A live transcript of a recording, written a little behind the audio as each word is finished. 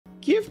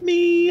give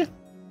me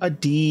a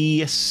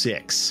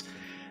D6.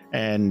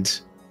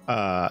 And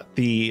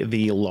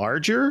the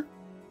larger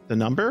the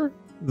number,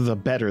 the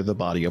better the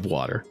body of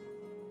water.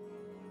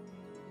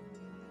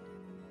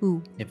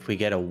 Ooh. If we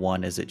get a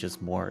 1, is it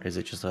just more? Is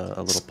it just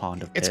a little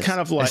pond of piss? It's kind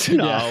of like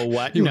Yeah,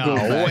 what? you No, go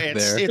back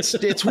there.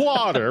 it's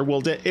water.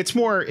 Well, it's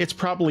more. It's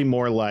probably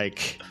more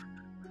like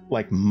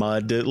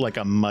mud, like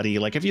a muddy.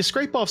 Like if you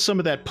scrape off some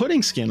of that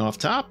pudding skin off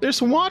top, there's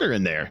some water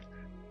in there.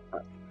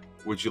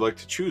 Would you like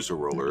to choose a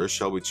roller, or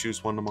shall we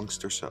choose one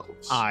amongst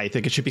ourselves? I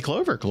think it should be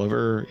Clover.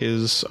 Clover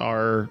is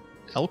our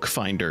elk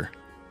finder.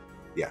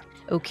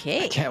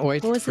 Okay. I can't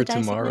wait What was for the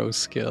dice tomorrow's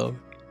skill.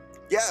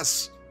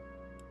 Yes.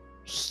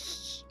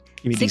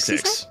 Give me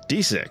Six, you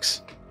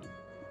D6.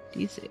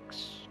 D6.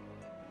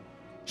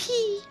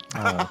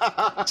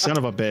 D6. Son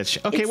of a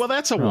bitch. Okay, well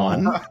that's a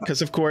 1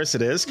 because of course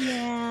it is.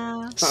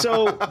 Yeah.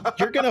 So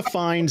you're gonna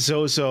find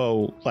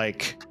Zozo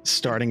like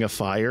starting a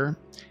fire,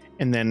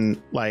 and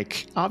then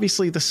like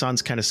obviously the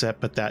sun's kind of set,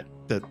 but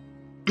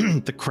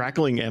the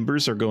crackling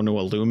embers are going to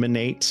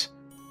illuminate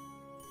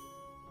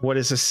what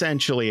is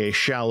essentially a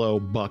shallow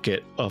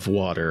bucket of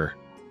water,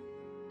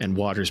 and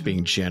water's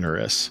being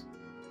generous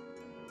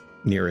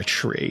near a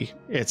tree.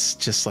 It's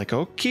just like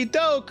okie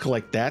doke,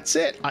 like that's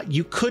it.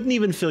 You couldn't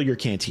even fill your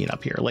canteen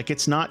up here. Like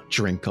it's not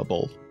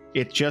drinkable.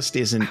 It just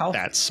isn't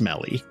that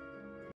smelly.